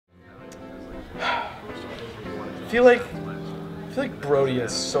feel like Brody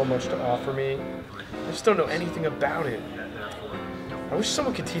has so much to offer me. I just don't know anything about it. I wish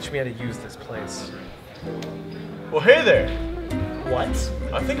someone could teach me how to use this place. Well, hey there. What?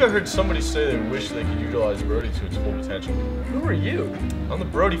 I think I heard somebody say they wish they could utilize Brody to its full potential. Who are you? I'm the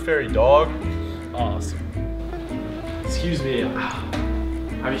Brody Fairy dog. Awesome. Excuse me,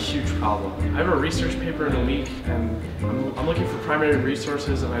 I have a huge problem. I have a research paper in a week, and I'm looking for primary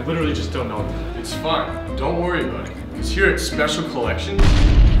resources, and I literally just don't know what to do. It's fine. Don't worry about it. Because here at Special Collections,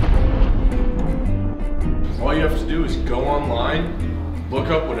 all you have to do is go online, look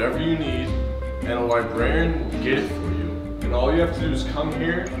up whatever you need, and a librarian will get it for you. And all you have to do is come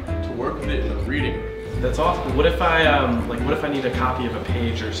here to work with it in the reading room. That's awesome. What if I what if I need a copy of a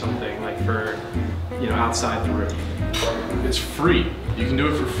page or something, like for, outside the room? It's free. You can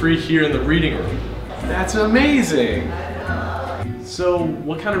do it for free here in the reading room. That's amazing. So,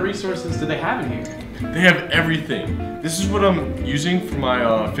 what kind of resources do they have in here? They have everything. This is what I'm using for my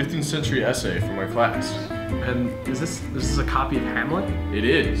 15th century essay for my class. And is this a copy of Hamlet? It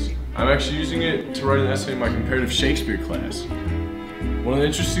is. I'm actually using it to write an essay in my comparative Shakespeare class. One of the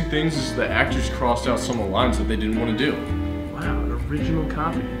interesting things is the actors crossed out some of the lines that they didn't want to do. Wow, an original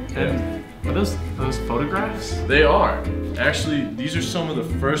copy. And are those photographs? They are. Actually, these are some of the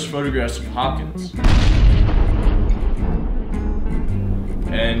first photographs of Hopkins.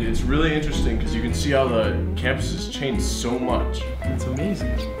 And it's really interesting because you can see how the campus has changed so much. That's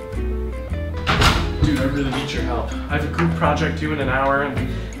amazing. Dude, I really need your help. I have a group project due in an hour, and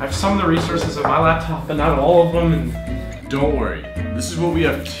I have some of the resources on my laptop, but not all of them. And don't worry. This is what we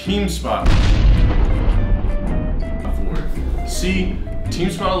have TeamSpot for. See,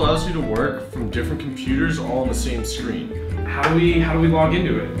 TeamSpot allows you to work from different computers all on the same screen. How do we log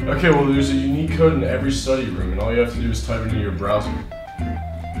into it? Okay, well there's a unique code in every study room, and all you have to do is type it into your browser.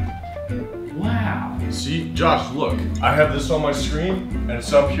 Wow. See, Josh, look. I have this on my screen, and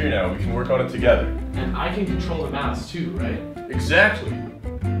it's up here now. We can work on it together. And I can control the mouse too, right? Exactly.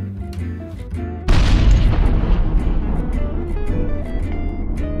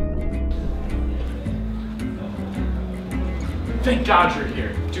 Thank God you're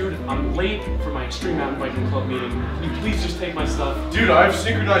here. Dude, I'm late for my Extreme Mountain Biking Club meeting. Can you please just take my stuff? Dude, I have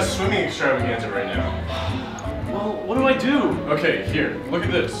synchronized swimming extravaganza right now. Well, what do I do? Okay, here, look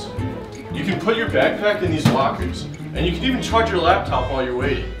at this. You can put your backpack in these lockers, and you can even charge your laptop while you're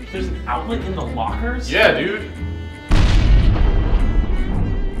waiting. There's an outlet in the lockers? Yeah, dude.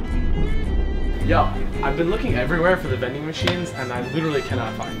 Yo, I've been looking everywhere for the vending machines, and I literally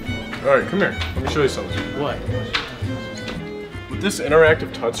cannot find them. Alright, come here. Let me show you something. What? With this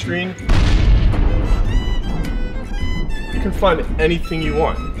interactive touchscreen, you can find anything you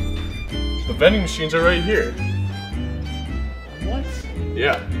want. The vending machines are right here. What?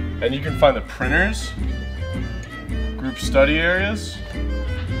 Yeah, and you can find the printers, group study areas,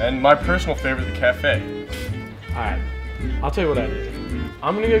 and my personal favorite, the cafe. Alright, I'll tell you what I did.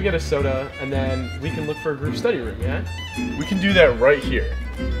 I'm gonna go get a soda, and then we can look for a group study room, yeah? We can do that right here.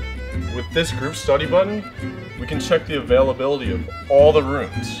 With this group study button, we can check the availability of all the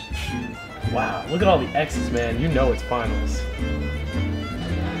rooms. Wow, look at all the X's, man. You know it's finals.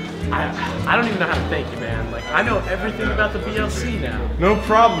 I don't even know how to thank you, man. Like, I know everything about the BLC now. No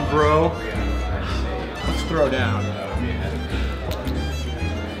problem, bro. Let's throw down.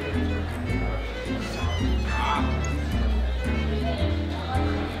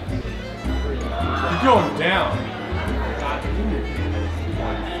 You're going down.